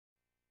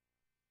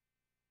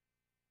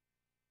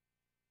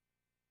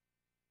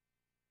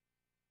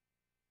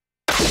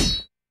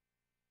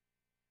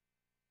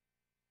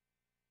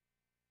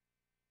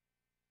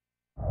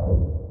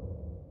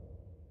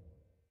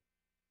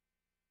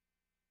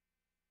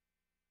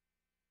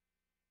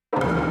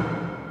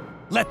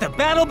Let the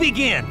battle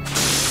begin!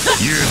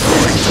 You're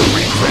going to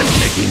regret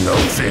making no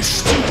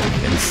fist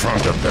in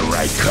front of the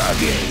right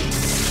Kage.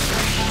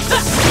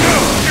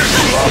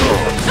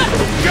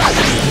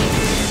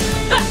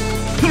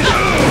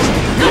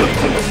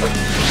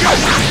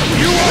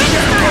 You won't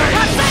get away!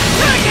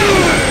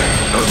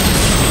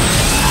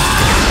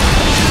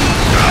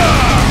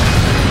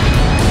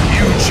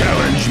 You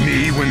challenged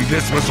me when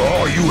this was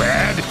all you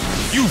had?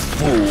 You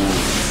fool!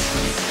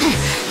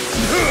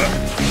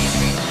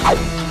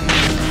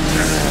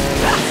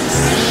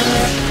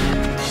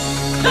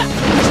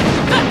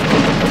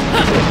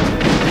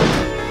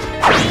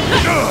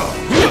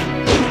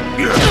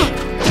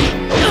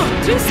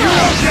 Too slow!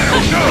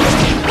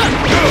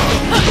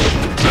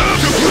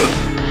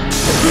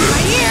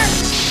 Right here!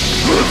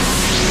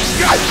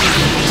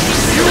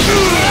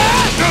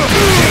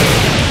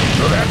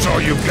 So that's all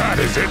you've got,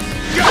 is it?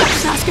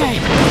 Sasuke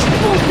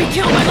won't be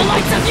killed by the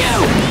likes of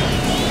you!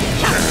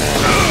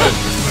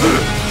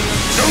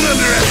 Don't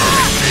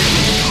underestimate me!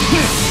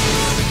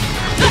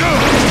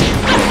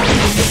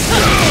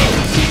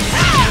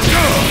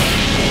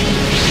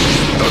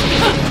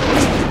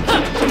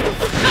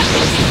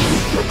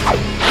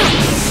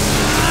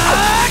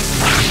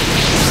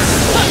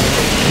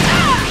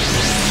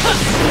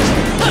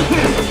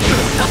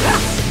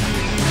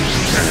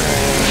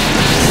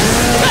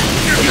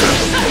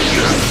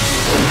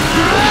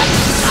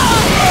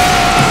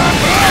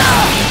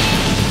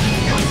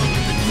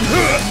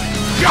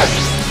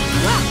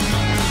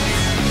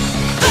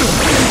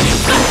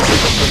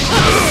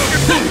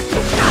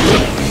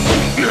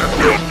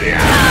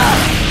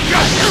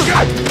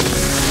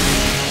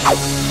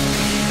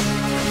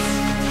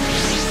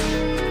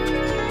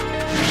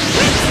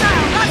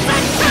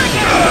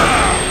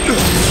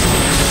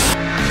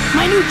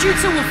 My new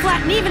jutsu will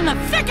flatten even the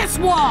thickest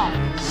wall!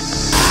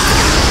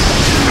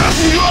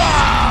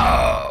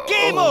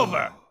 Game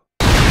over!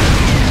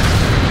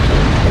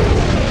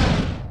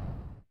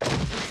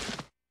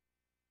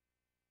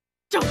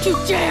 Don't you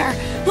dare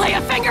lay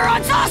a finger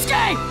on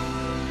Sasuke!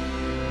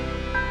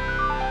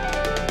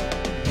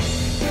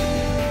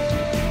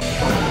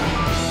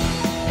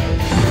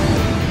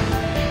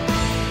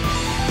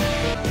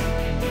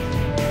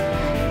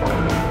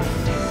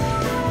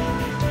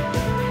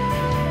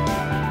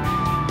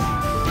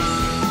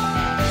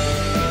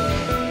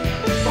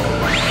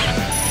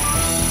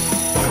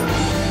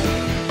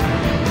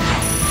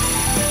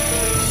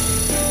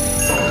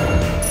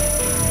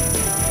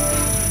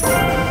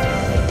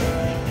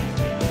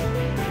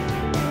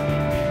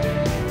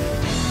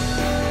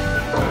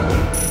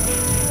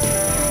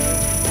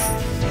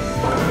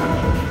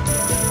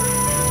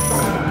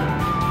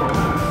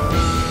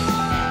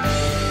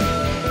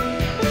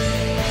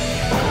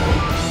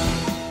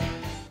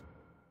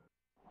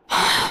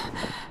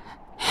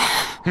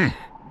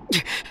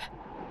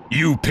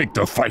 You picked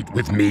a fight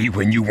with me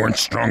when you weren't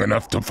strong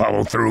enough to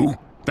follow through?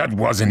 That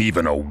wasn't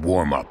even a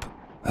warm-up.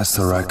 That's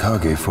the right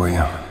Kage for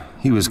you.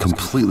 He was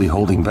completely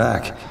holding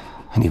back,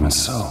 and even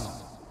so.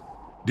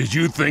 Did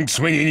you think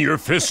swinging your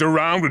fists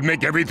around would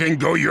make everything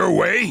go your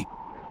way?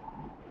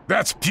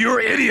 That's pure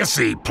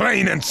idiocy,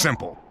 plain and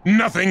simple.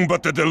 Nothing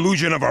but the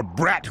delusion of a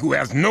brat who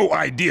has no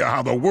idea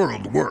how the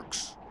world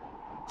works.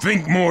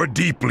 Think more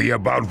deeply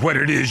about what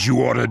it is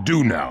you ought to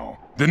do now.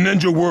 The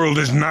ninja world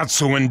is not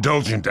so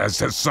indulgent as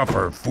to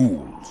suffer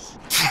fools.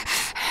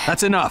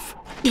 That's enough!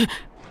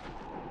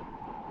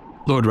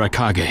 Lord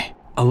Raikage,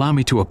 allow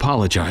me to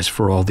apologize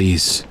for all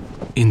these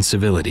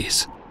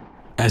incivilities.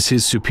 As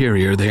his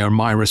superior, they are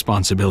my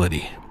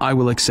responsibility. I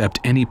will accept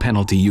any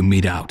penalty you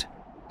mete out.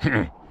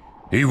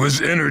 He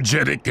was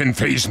energetic and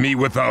faced me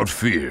without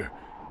fear.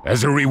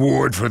 As a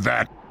reward for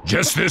that,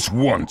 just this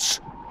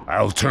once,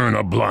 I'll turn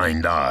a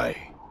blind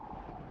eye.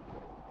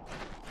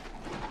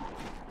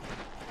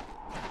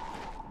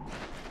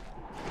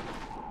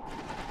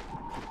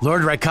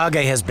 Lord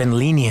Raikage has been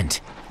lenient.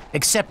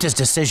 Accept his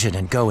decision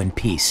and go in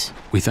peace.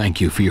 We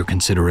thank you for your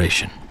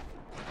consideration.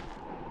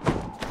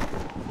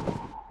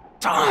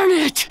 Darn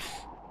it!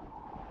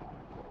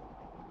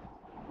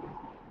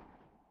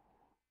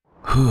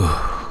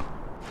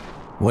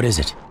 What is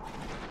it?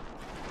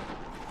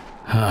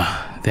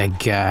 That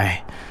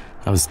guy.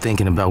 I was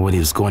thinking about what he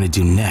was going to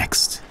do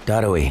next.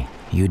 Darui,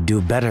 you'd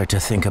do better to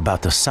think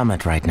about the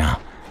summit right now.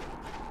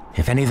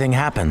 If anything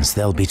happens,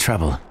 there'll be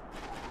trouble.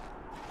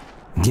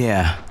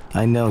 Yeah,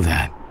 I know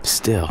that.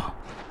 Still.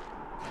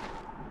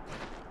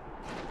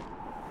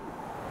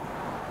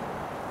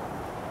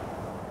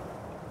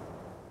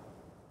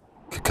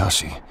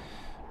 Kakashi,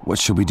 what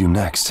should we do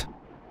next?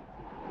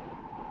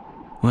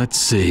 Let's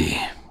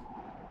see.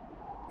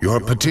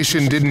 Your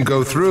petition didn't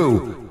go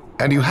through,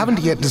 and you haven't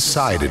yet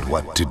decided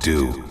what to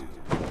do.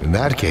 In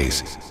that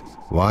case,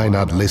 why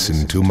not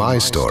listen to my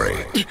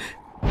story?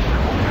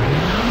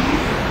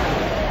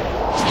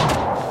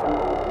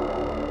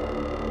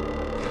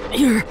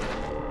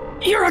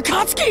 You're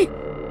Akatsuki?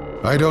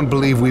 I don't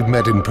believe we've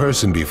met in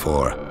person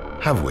before,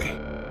 have we?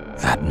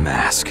 That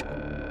mask.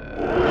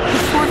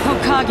 The fourth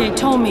Hokage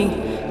told me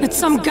that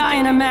some guy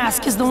in a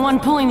mask is the one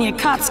pulling the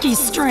Akatsuki's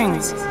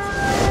strings.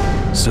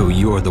 So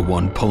you're the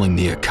one pulling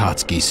the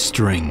Akatsuki's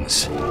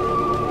strings.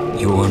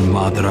 You're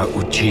Madara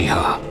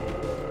Uchiha.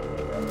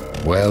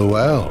 Well,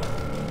 well.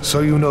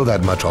 So you know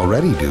that much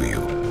already, do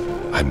you?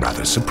 I'm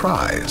rather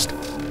surprised.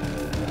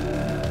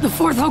 The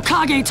fourth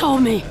Hokage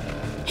told me.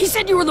 He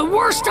said you were the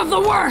worst of the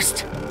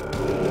worst!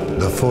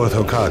 The fourth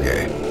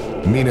Hokage,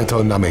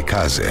 Minato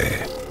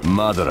Namikaze.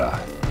 Madara,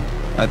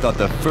 I thought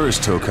the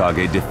first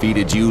Hokage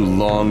defeated you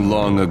long,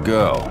 long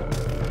ago.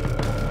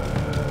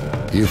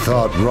 You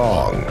thought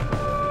wrong.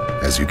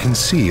 As you can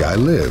see, I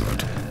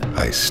lived.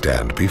 I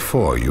stand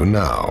before you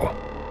now.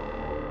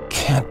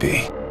 Can't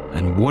be.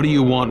 And what do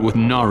you want with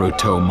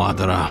Naruto,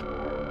 Madara?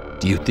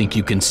 Do you think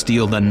you can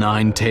steal the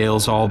Nine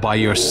Tails all by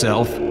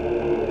yourself?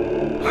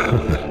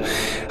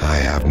 I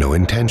have no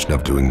intention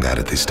of doing that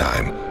at this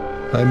time.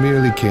 I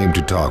merely came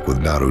to talk with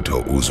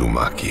Naruto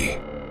Uzumaki.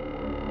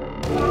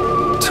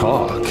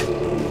 Talk?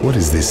 What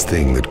is this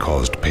thing that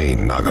caused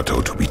Pain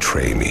Nagato to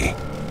betray me?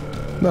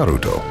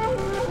 Naruto,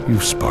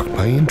 you've sparked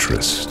my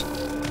interest.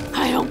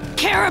 I don't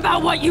care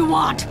about what you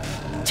want!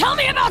 Tell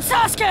me about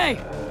Sasuke!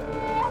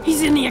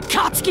 He's in the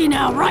Akatsuki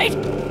now, right?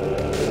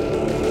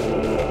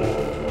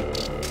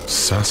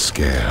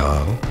 Sasuke,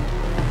 huh?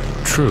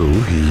 True,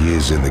 he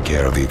is in the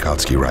care of the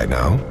Akatsuki right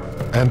now,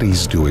 and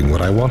he's doing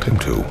what I want him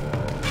to.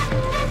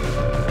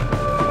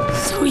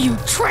 So you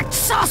tricked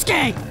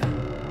Sasuke!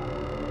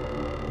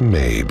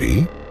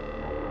 Maybe.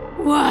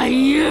 Why,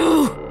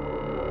 you...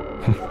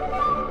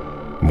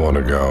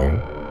 Wanna go?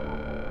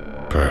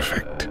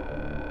 Perfect.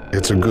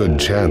 It's a good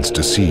chance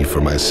to see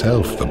for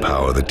myself the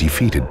power that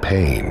defeated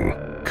Pain.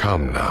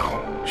 Come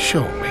now,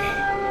 show me.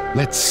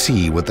 Let's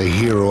see what the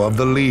hero of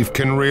the leaf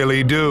can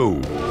really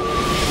do.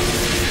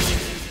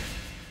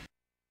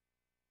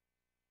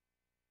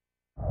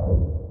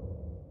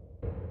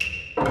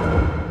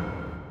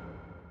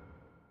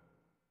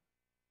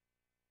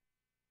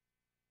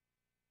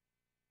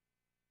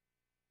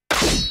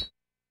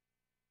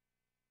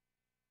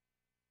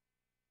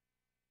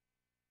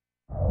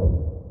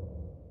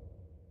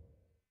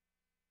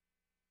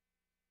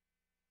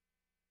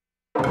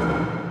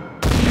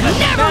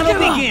 Battle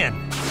begin!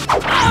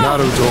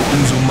 Naruto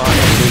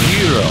Uzumaki, the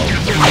hero.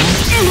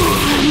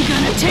 I'm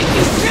gonna take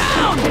you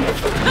down!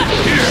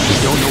 You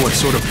don't know what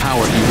sort of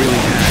power he really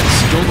has.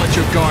 Don't let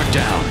your guard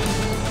down.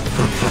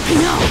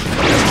 No,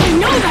 I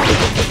know that!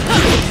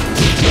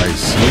 I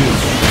see.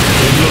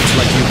 It looks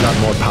like you've got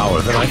more power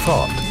than I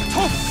thought.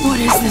 What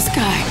is this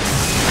guy?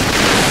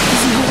 Is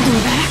he holding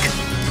back?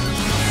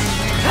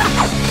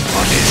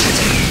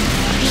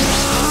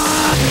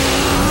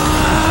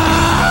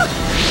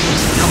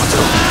 Yamato,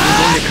 we're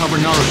going to cover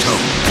Naruto.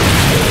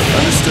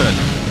 Understood.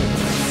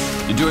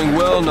 You're doing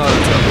well,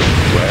 Naruto.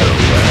 Well,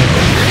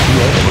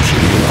 you're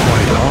pushing me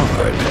quite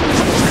hard.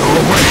 Go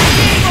away!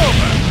 Game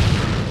over!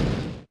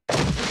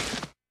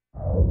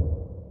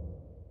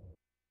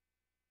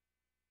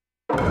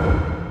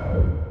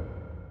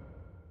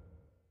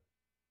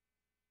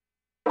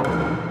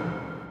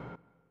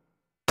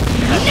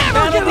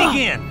 Battle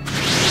begin!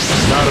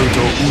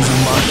 Naruto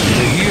Uzumaki,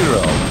 the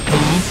hero.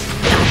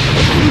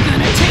 I'm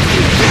gonna take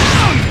you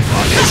down!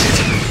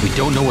 We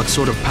don't know what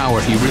sort of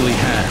power he really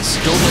has.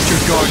 Don't let your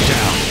guard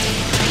down.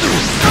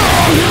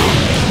 No,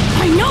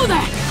 I know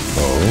that!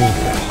 Oh,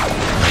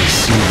 I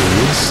see the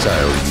wood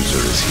style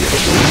user is here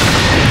too.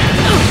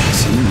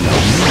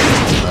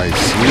 I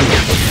see.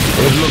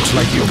 It looks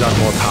like you've got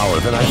more power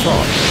than I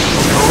thought.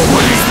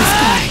 What is this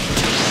guy?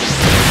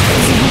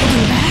 Is he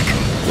holding back?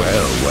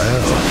 Well,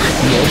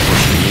 you're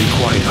pushing me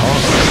quite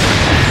hard.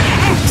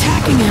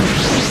 Attacking him.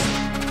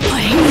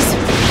 But he's...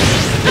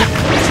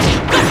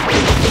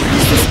 What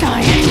is this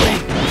guy anyway?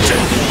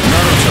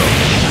 Naruto,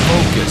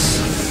 focus.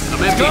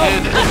 I'm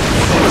empty-handed.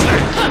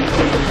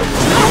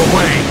 Go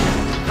away!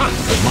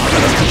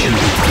 Madara Uchiha,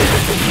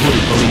 who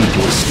would believe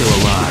you were still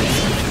alive?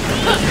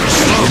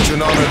 It's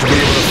an honor to be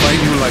able to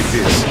fight you like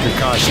this,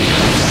 Kakashi.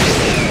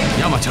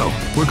 Yamato,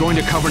 we're going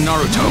to cover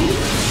Naruto.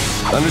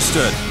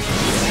 Understood.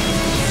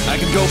 I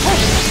can go.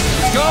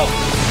 Let's go!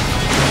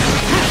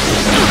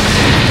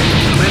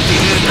 I'm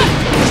empty-handed.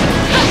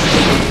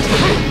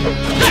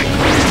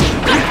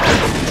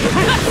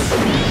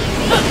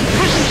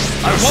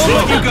 I won't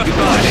let you go!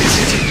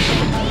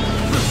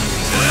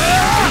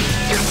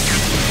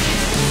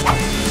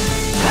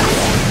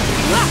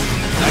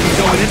 I can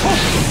go in it.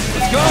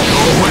 Let's go! Go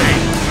away!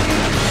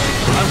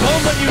 I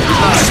won't let you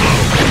die!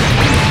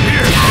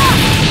 Here!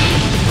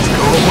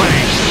 Go away!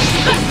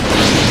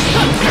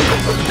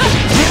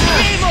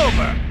 Game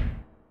over!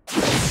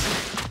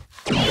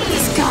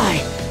 This guy...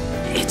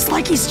 It's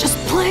like he's just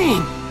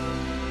playing.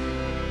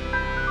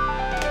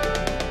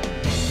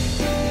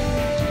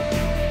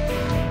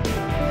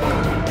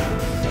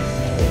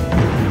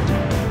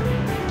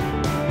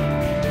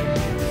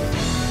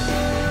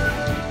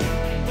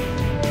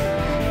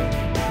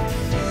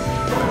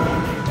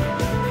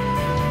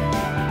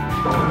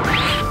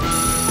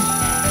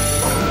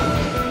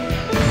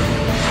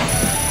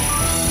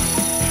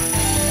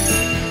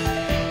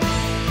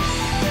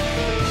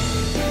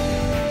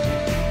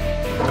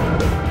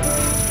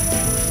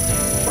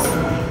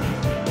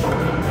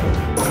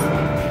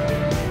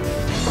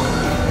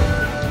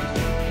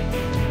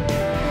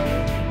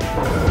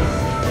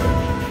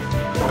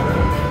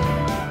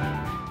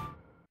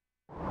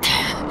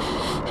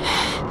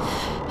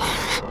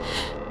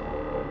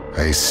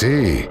 I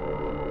see.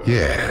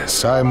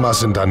 Yes, I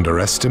mustn't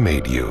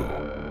underestimate you.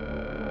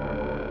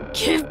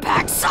 Give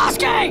back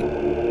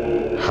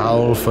Sasuke!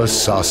 Howl for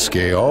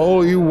Sasuke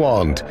all you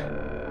want,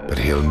 but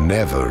he'll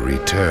never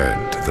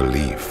return to the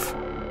leaf.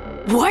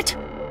 What?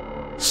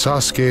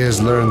 Sasuke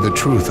has learned the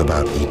truth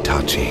about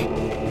Itachi.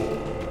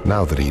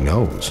 Now that he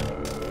knows,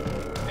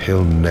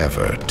 he'll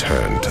never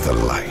turn to the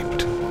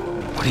light.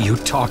 What are you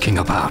talking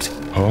about?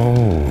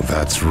 Oh,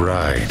 that's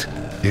right.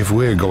 If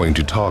we're going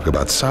to talk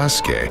about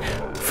Sasuke,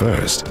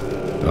 first,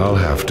 I'll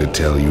have to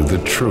tell you the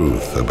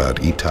truth about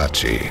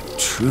Itachi.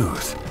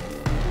 Truth?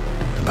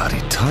 About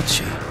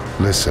Itachi?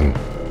 Listen,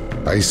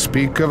 I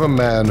speak of a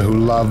man who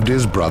loved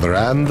his brother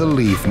and the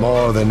leaf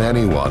more than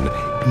anyone,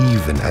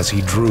 even as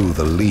he drew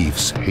the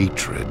leaf's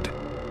hatred.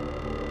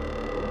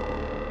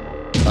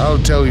 I'll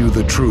tell you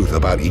the truth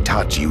about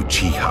Itachi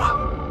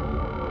Uchiha.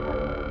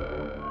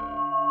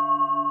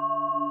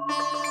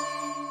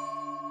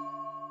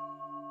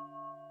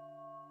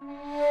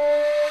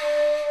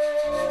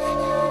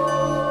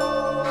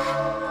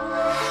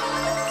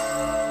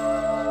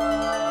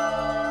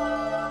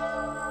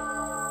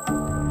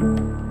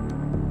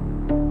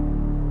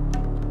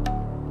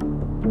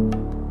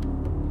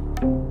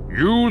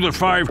 You, the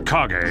 5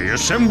 Kage,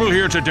 assemble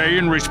here today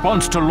in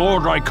response to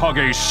Lord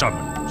Raikage's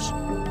summons.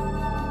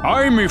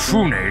 I,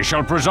 Mifune,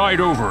 shall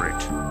preside over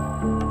it.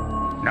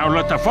 Now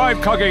let the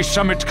 5 Kage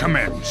summit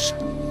commence.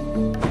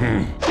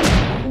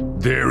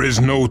 There is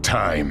no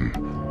time.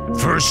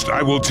 First,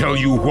 I will tell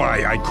you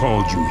why I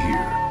called you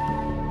here.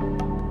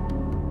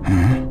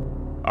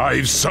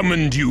 I've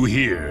summoned you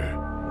here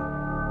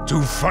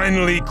to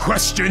finally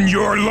question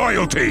your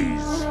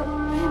loyalties.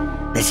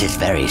 This is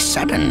very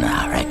sudden,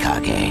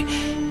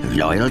 Raikage.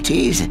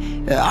 Loyalties?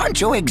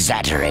 Aren't you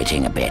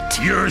exaggerating a bit?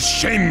 You're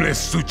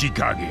shameless,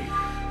 Tsuchikage.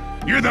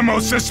 You're the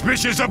most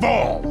suspicious of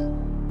all.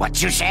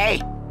 What you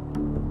say?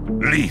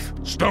 Leaf,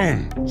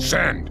 stone,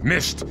 sand,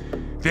 mist.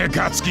 The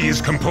Akatsuki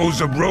is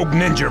composed of rogue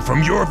ninja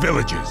from your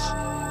villages.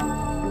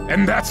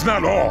 And that's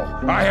not all.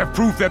 I have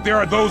proof that there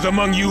are those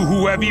among you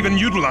who have even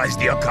utilized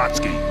the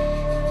Akatsuki.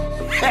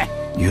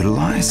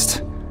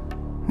 Utilized?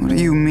 What do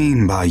you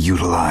mean by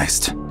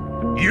utilized?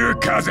 You're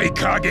Kaze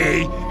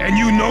Kage, and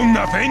you know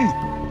nothing?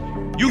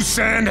 You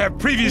Sand have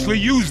previously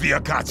used the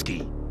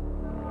Akatsuki.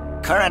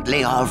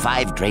 Currently, all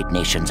 5 great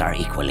nations are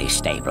equally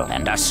stable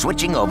and are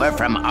switching over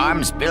from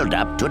arms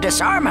buildup to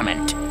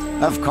disarmament.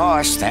 Of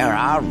course, there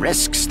are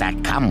risks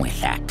that come with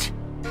that.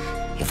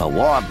 If a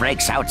war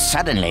breaks out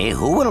suddenly,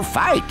 who will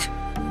fight?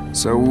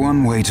 So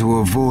one way to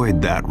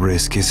avoid that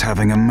risk is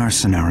having a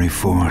mercenary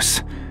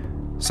force,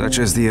 such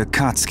as the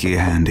Akatsuki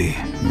handy.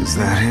 Is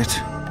that it?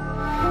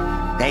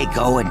 They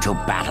go into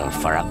battle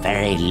for a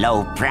very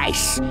low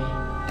price,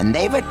 and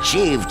they've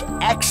achieved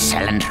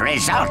excellent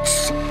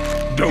results.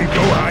 Don't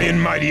go high and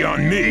mighty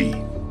on me.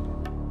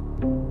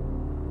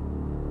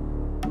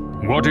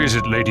 What is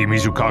it, Lady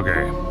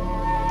Mizukage?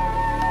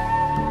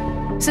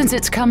 Since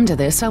it's come to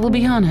this, I will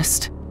be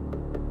honest.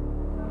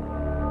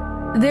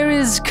 There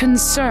is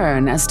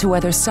concern as to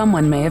whether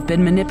someone may have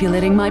been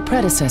manipulating my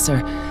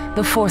predecessor,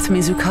 the 4th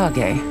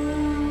Mizukage.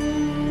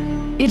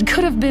 It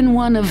could have been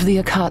one of the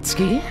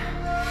Akatsuki,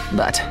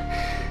 but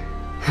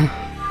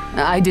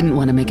I didn't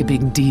want to make a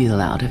big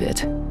deal out of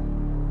it.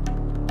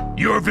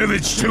 Your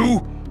village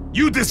too?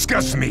 You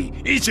disgust me,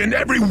 each and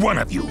every one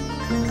of you.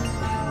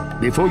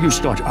 Before you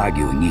start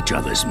arguing each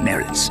other's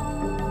merits,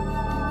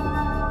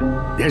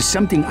 there's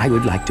something I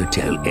would like to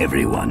tell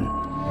everyone.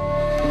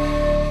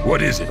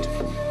 What is it?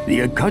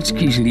 The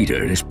Akatsuki's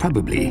leader is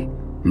probably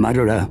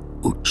Madara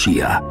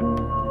Uchiha.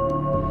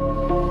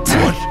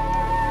 What?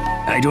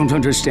 I don't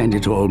understand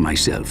it all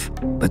myself,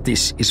 but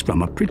this is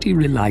from a pretty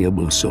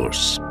reliable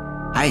source.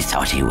 I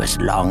thought he was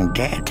long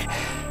dead.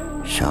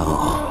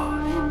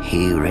 So,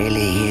 he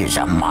really is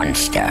a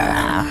monster,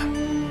 huh?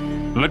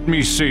 Let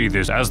me say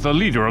this as the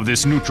leader of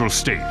this neutral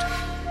state.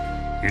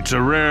 It's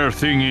a rare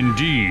thing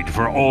indeed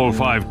for all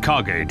 5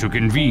 Kage to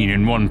convene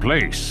in one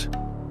place.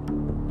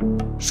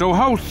 So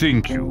how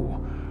think you?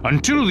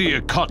 Until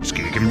the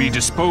Akatsuki can be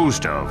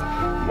disposed of,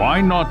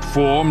 why not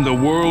form the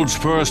world's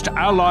first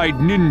allied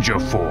ninja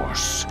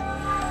force?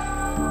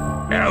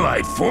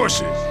 Allied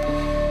forces?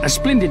 A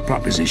splendid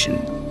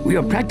proposition. We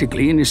are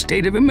practically in a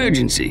state of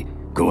emergency.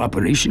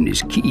 Cooperation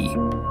is key.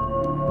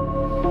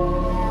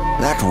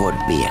 That would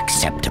be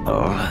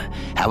acceptable.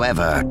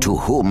 However, to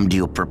whom do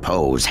you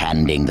propose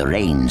handing the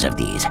reins of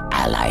these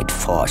allied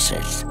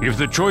forces? If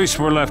the choice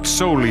were left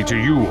solely to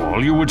you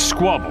all, you would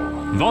squabble.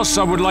 Thus,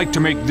 I would like to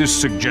make this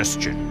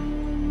suggestion.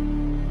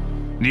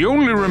 The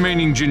only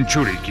remaining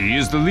Jinchuriki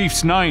is the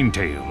Leaf's 9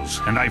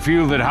 tails, and I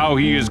feel that how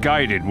he is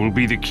guided will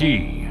be the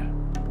key.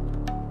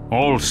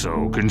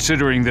 Also,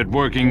 considering that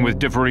working with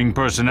differing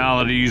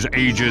personalities,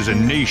 ages,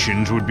 and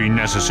nations would be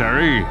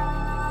necessary,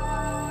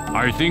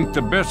 I think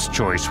the best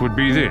choice would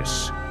be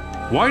this.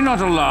 Why not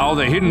allow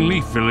the Hidden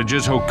Leaf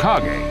Village's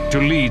Hokage to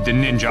lead the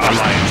Ninja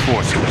Alliance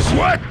forces?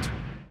 What?